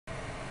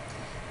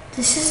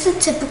This is the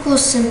typical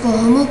simple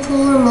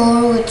homopolar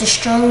motor with the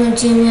strong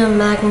neodymium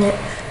magnet.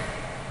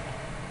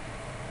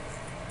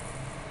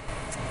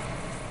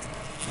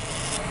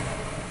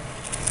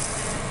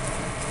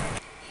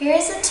 Here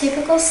is a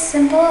typical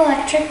simple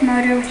electric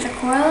motor with a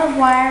coil of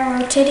wire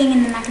rotating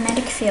in the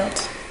magnetic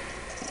field.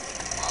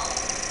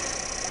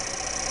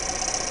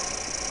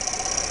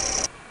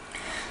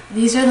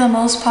 These are the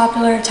most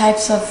popular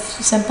types of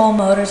simple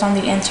motors on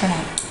the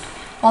internet.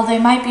 While they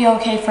might be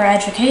okay for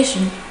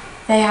education,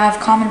 they have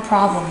common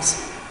problems.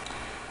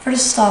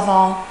 First of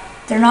all,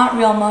 they're not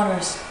real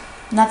motors.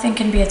 Nothing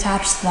can be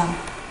attached to them.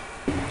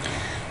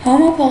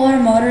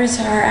 Homopolar motors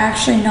are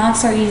actually not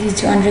so easy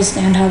to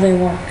understand how they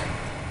work.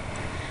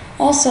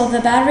 Also,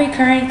 the battery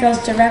current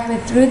goes directly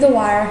through the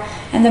wire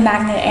and the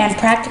magnet and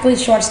practically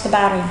shorts the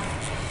battery.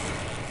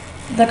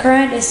 The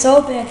current is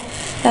so big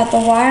that the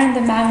wire and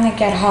the magnet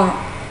get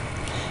hot.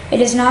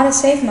 It is not a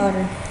safe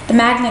motor. The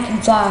magnet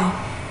can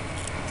fly.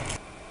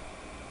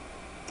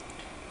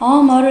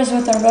 All motors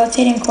with a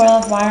rotating coil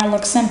of wire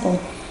look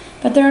simple,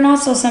 but they're not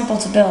so simple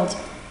to build.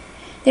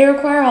 They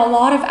require a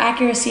lot of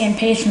accuracy and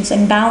patience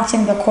in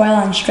balancing the coil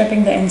and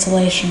stripping the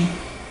insulation.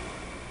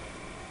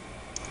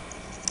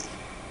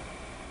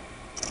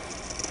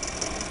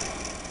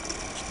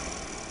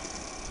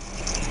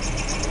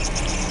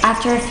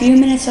 After a few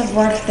minutes of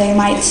work, they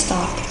might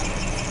stop.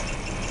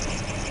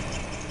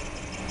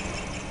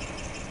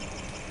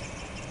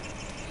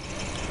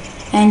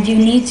 And you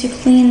need to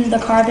clean the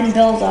carbon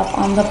buildup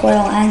on the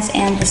coil ends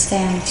and the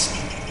stands.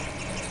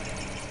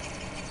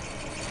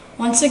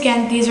 Once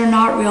again, these are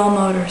not real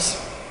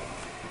motors.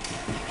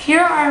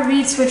 Here are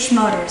reed switch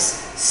motors,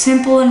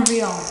 simple and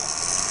real.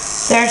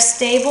 They're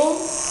stable,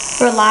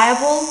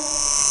 reliable,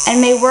 and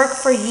may work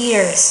for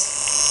years.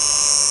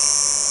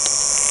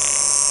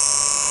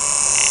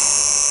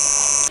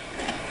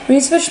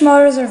 Reed switch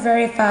motors are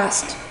very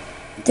fast.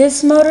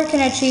 This motor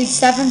can achieve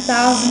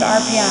 7,000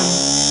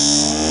 RPM.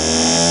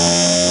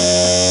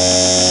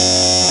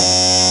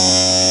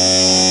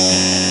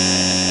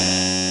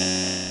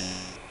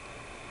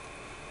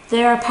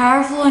 They are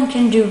powerful and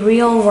can do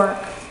real work.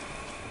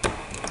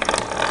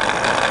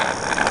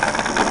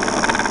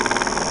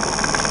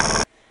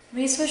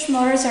 Reed switch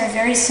motors are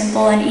very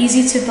simple and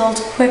easy to build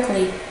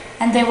quickly,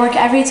 and they work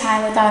every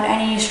time without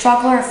any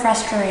struggle or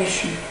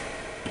frustration.